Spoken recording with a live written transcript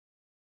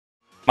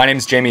My name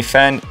is Jamie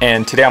Fenn,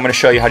 and today I'm going to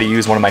show you how to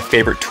use one of my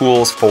favorite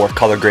tools for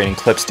color grading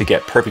clips to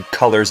get perfect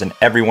colors in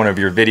every one of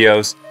your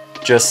videos,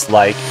 just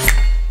like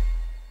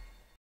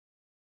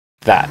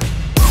that.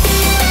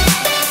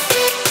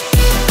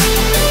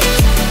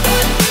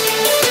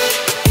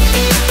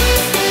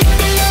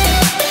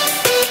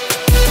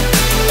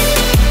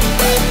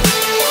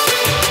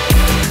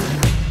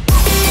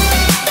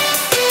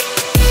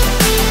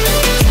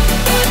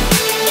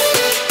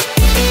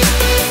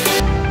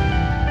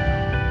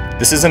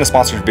 This isn't a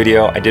sponsored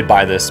video, I did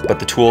buy this, but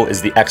the tool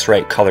is the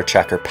Xrite Color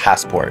Checker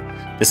Passport.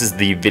 This is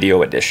the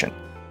video edition.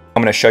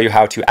 I'm going to show you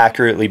how to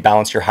accurately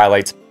balance your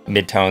highlights,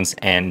 midtones,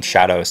 and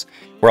shadows.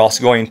 We're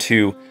also going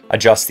to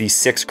adjust the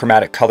 6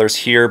 chromatic colors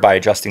here by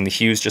adjusting the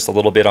hues just a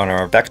little bit on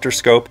our vector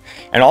scope.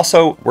 And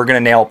also, we're going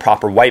to nail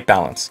proper white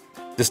balance.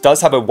 This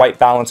does have a white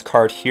balance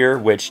card here,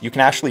 which you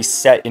can actually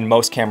set in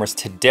most cameras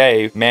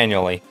today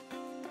manually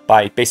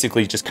by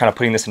basically just kind of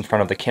putting this in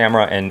front of the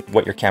camera, and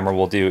what your camera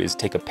will do is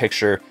take a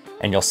picture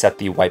and you'll set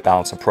the white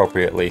balance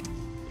appropriately.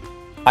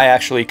 I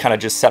actually kind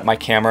of just set my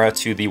camera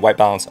to the white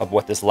balance of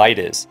what this light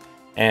is,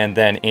 and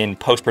then in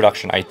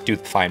post-production I do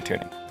the fine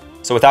tuning.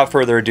 So without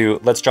further ado,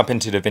 let's jump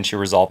into Davinci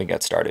Resolve and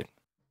get started.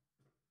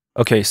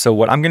 Okay, so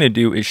what I'm going to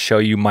do is show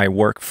you my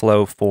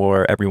workflow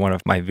for every one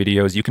of my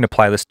videos. You can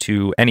apply this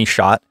to any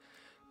shot,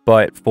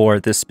 but for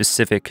this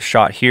specific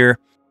shot here,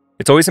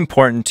 it's always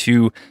important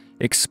to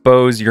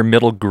expose your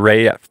middle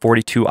gray at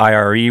 42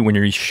 IRE when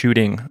you're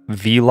shooting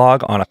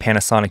vlog on a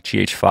Panasonic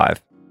GH5.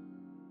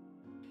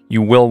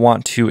 You will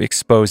want to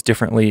expose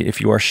differently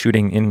if you are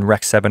shooting in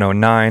Rec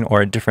 709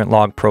 or a different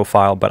log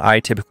profile, but I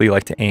typically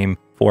like to aim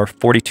for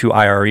 42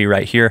 IRE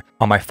right here.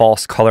 On my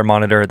false color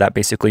monitor, that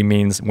basically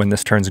means when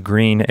this turns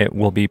green, it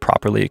will be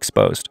properly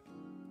exposed.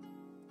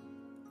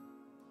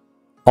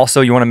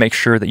 Also, you want to make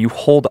sure that you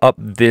hold up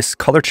this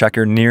color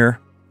checker near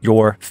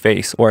your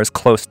face or as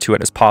close to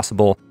it as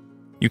possible.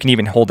 You can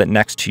even hold it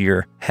next to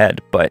your head,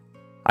 but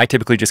I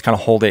typically just kind of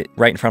hold it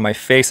right in front of my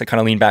face. I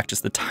kind of lean back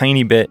just a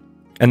tiny bit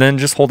and then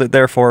just hold it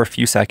there for a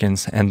few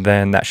seconds, and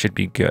then that should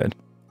be good.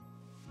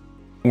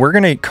 We're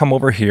going to come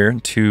over here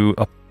to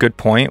a good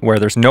point where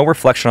there's no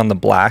reflection on the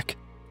black.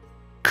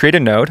 Create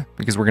a node,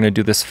 because we're going to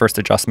do this first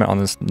adjustment on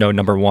this node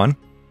number 1.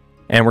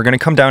 And we're going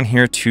to come down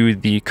here to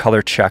the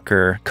color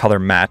checker, color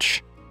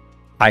match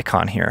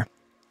icon here.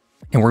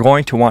 And we're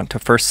going to want to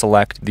first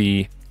select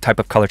the type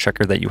of color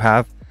checker that you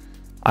have.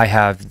 I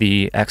have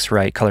the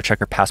Xrite Color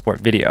Checker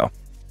Passport Video.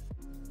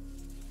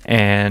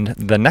 And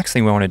the next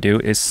thing we want to do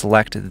is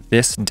select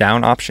this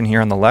down option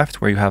here on the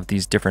left, where you have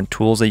these different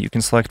tools that you can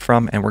select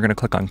from, and we're going to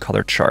click on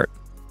Color Chart.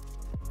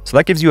 So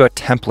that gives you a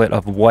template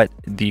of what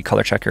the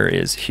color checker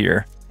is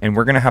here, and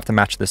we're going to have to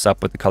match this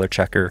up with the color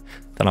checker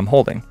that I'm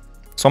holding.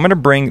 So I'm going to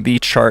bring the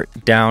chart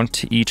down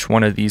to each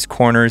one of these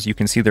corners. You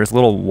can see there's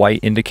little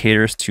white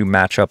indicators to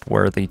match up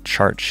where the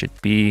chart should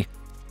be.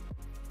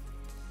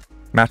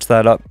 Match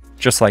that up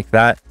just like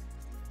that.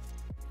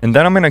 And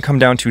then I'm going to come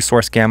down to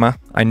source gamma.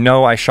 I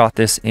know I shot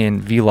this in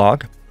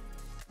vlog.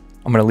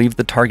 I'm going to leave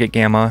the target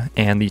gamma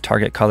and the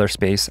target color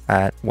space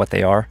at what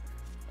they are.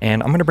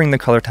 And I'm going to bring the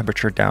color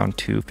temperature down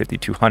to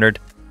 5200.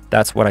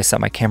 That's what I set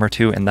my camera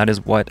to, and that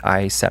is what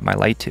I set my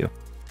light to.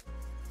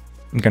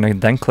 I'm going to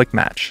then click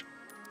match.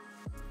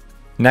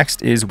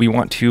 Next is we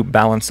want to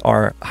balance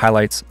our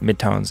highlights,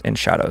 midtones, and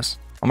shadows.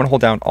 I'm going to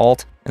hold down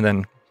Alt and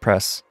then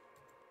press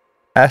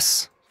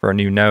S for a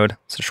new node.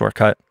 It's a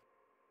shortcut.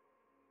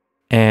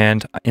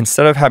 And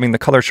instead of having the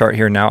color chart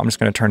here now, I'm just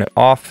going to turn it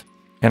off,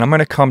 and I'm going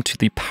to come to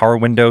the power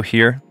window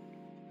here,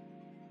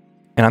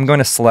 and I'm going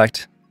to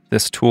select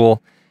this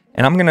tool,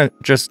 and I'm going to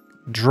just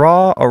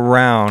draw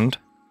around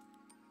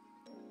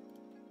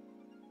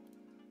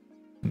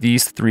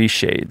these 3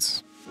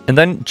 shades. And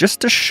then just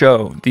to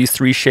show these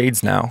 3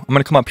 shades now, I'm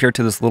going to come up here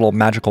to this little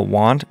magical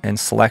wand and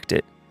select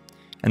it.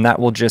 And that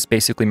will just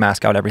basically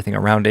mask out everything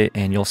around it,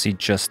 and you'll see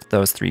just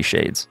those 3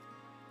 shades.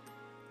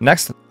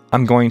 Next,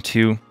 I'm going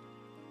to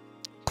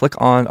click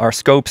on our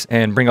scopes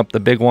and bring up the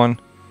big one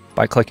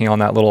by clicking on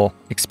that little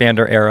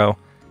expander arrow.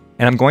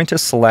 And I'm going to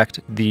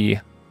select the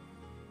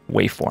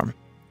waveform.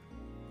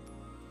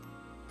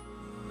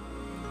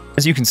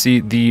 As you can see,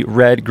 the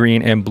red,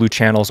 green, and blue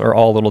channels are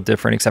all a little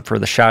different except for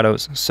the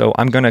shadows. So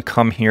I'm going to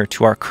come here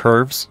to our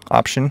curves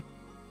option,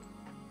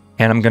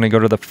 and I'm going to go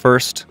to the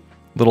first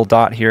little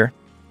dot here.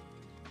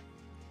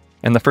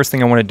 And the first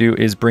thing I want to do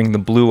is bring the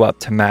blue up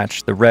to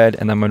match the red,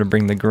 and then I'm going to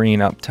bring the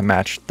green up to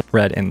match the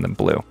red and the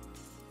blue.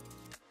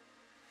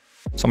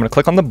 So I'm going to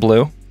click on the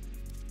blue.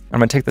 I'm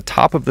going to take the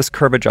top of this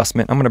curve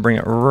adjustment. I'm going to bring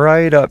it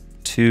right up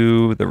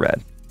to the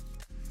red.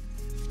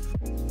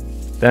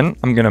 Then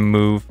I'm going to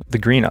move the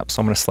green up.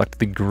 So I'm going to select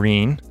the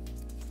green,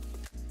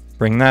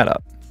 bring that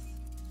up.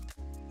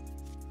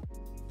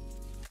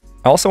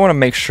 I also want to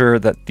make sure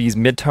that these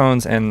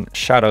midtones and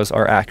shadows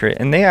are accurate,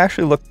 and they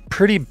actually look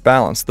pretty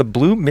balanced. The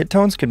blue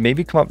midtones could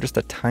maybe come up just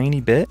a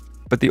tiny bit,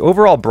 but the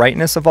overall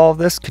brightness of all of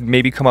this could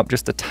maybe come up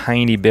just a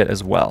tiny bit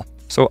as well.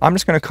 So I'm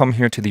just going to come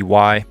here to the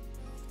Y,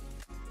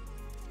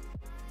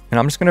 and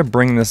I'm just going to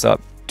bring this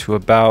up to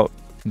about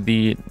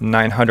the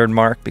 900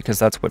 mark because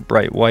that's what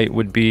bright white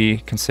would be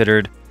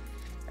considered.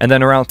 And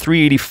then around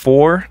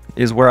 384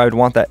 is where I would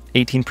want that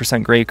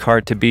 18% gray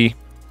card to be.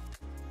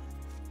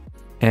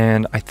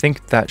 And I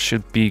think that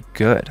should be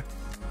good.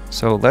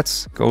 So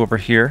let's go over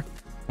here.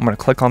 I'm going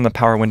to click on the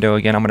power window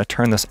again. I'm going to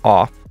turn this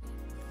off.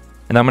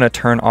 And I'm going to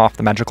turn off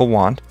the magical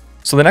wand.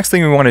 So the next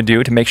thing we want to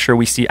do to make sure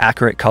we see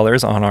accurate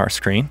colors on our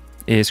screen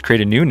is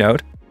create a new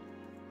node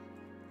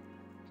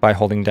by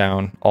holding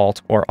down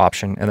Alt or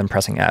Option and then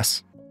pressing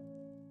S.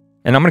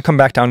 And I'm going to come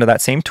back down to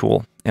that same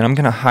tool and I'm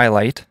going to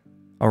highlight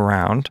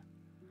around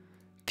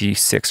the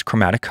 6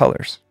 chromatic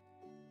colors.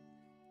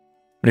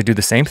 I'm going to do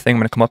the same thing. I'm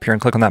going to come up here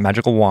and click on that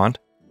magical wand.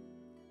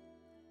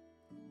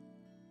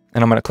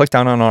 And I'm going to click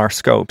down on our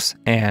scopes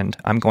and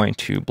I'm going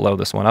to blow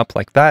this one up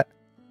like that.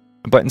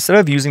 But instead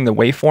of using the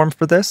waveform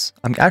for this,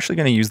 I'm actually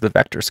going to use the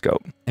vector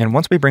scope. And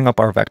once we bring up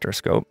our vector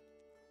scope,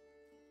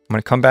 I'm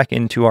going to come back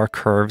into our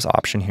curves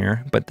option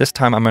here. But this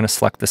time I'm going to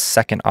select the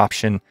second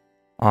option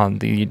on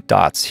the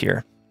dots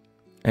here.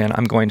 And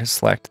I'm going to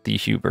select the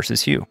hue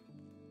versus hue.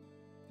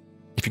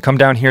 If you come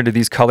down here to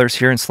these colors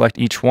here and select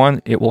each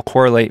one, it will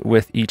correlate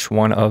with each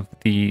one of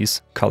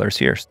these colors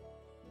here.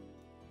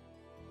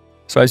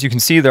 So as you can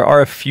see, there are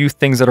a few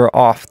things that are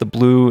off, the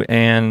blue,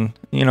 and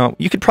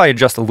you could probably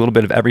adjust a little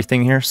bit of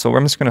everything here. So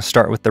I'm just going to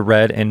start with the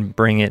red and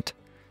bring it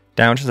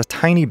down just a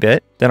tiny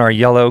bit. Then our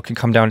yellow can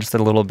come down just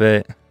a little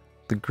bit.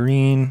 The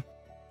green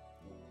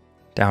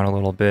down a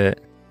little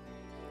bit.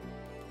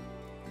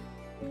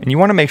 And you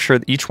want to make sure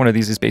that each one of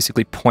these is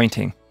basically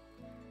pointing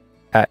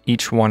at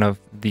each one of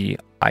the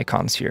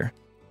icons here.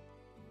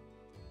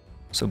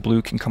 So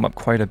blue can come up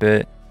quite a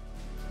bit.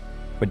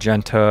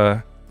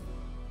 Magenta.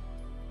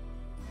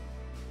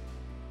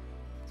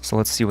 So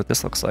let's see what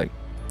this looks like.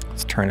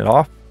 Let's turn it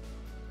off.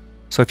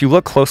 So if you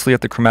look closely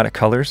at the chromatic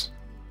colors,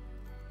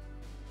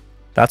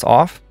 that's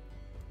off,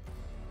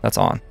 that's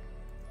on.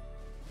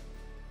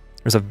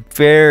 There's a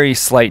very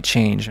slight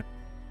change.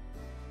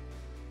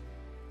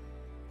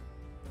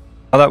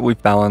 Now that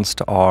we've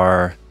balanced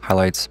our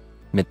highlights,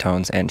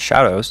 midtones, and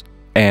shadows,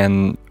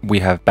 and we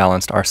have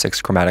balanced our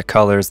 6 chromatic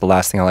colors, the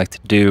last thing I like to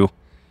do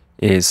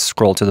is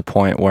scroll to the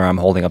point where I'm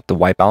holding up the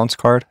white balance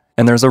card.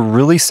 And there's a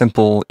really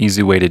simple,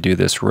 easy way to do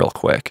this real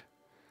quick.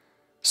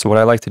 So what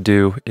I like to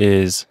do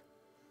is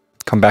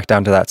come back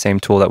down to that same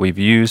tool that we've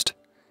used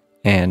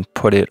and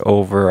put it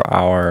over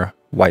our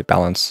white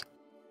balance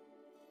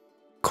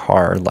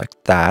card like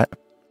that.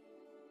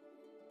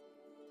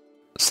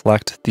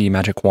 Select the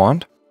magic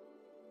wand,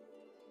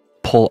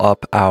 pull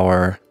up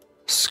our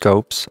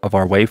scopes of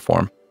our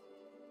waveform,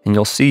 and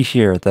you'll see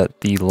here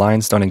that the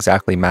lines don't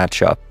exactly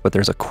match up, but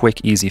there's a quick,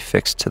 easy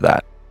fix to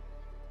that.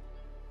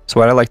 So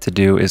what I like to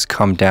do is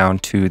come down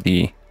to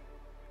the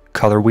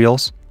color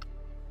wheels.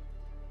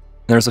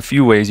 There's a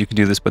few ways you can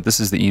do this, but this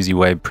is the easy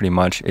way pretty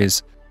much,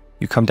 is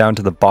you come down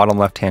to the bottom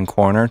left-hand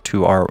corner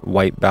to our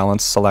white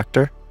balance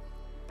selector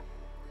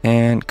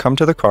and come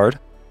to the card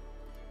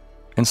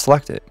and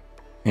select it.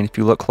 And if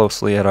you look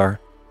closely at our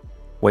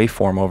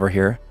waveform over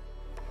here,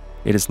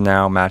 it is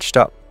now matched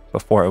up.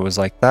 Before it was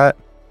like that.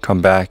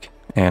 Come back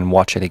and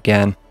watch it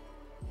again.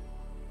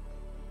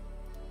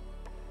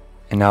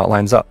 And now it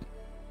lines up.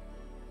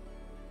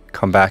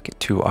 Come back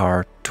to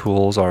our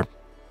tools, our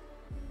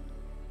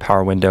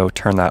power window,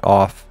 turn that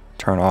off,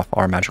 turn off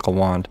our magical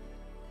wand,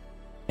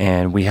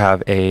 and we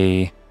have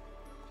a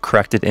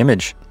corrected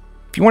image.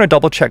 If you want to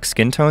double check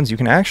skin tones, you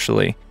can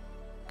actually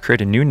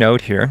create a new node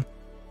here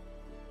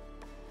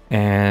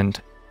and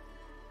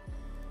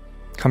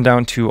come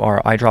down to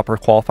our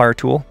eyedropper qualifier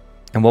tool,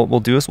 and what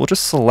we'll do is we'll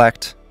just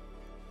select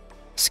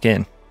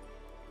skin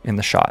in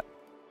the shot.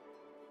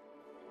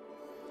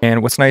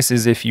 And what's nice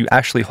is if you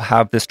actually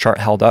have this chart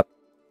held up,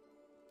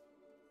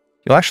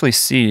 you'll actually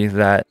see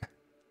that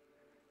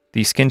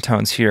the skin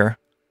tones here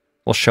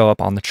will show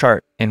up on the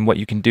chart. And what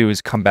you can do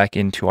is come back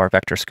into our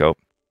vector scope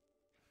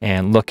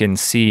and look and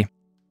see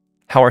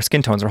how our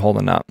skin tones are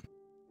holding up.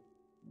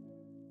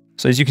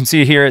 So as you can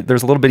see here,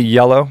 there's a little bit of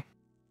yellow,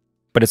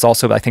 but it's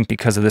also, I think,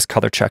 because of this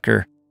color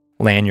checker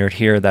lanyard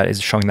here that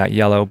is showing that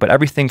yellow. But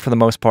everything for the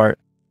most part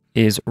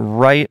is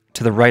right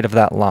to the right of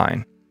that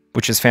line,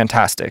 which is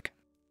fantastic.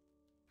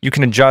 You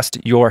can adjust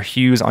your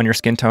hues on your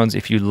skin tones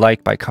if you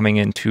like by coming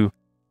into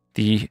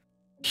the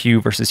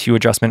hue versus hue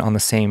adjustment on the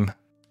same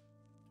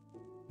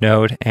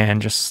node and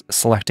just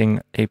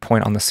selecting a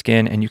point on the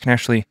skin, and you can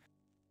actually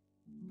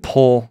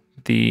pull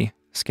the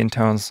skin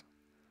tones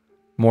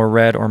more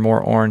red or more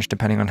orange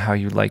depending on how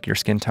you like your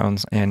skin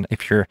tones. And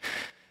if you're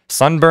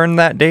sunburned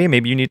that day,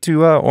 maybe you need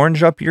to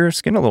orange up your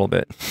skin a little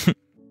bit.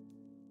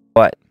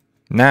 But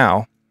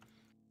now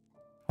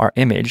our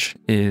image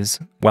is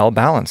well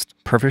balanced,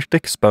 perfect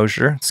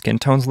exposure, skin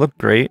tones look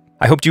great.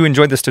 I hope you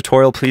enjoyed this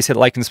tutorial. Please hit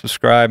like and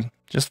subscribe.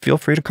 Just feel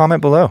free to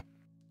comment below.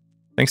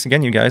 Thanks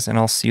again, you guys, and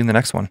I'll see you in the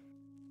next one.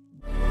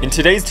 In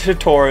today's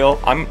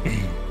tutorial,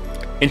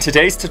 in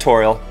today's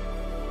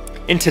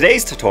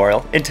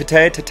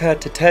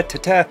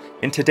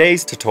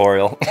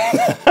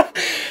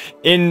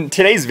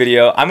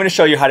video, I'm going to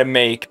show you how to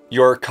make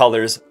your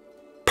colors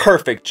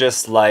perfect,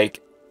 just like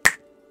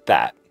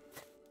that.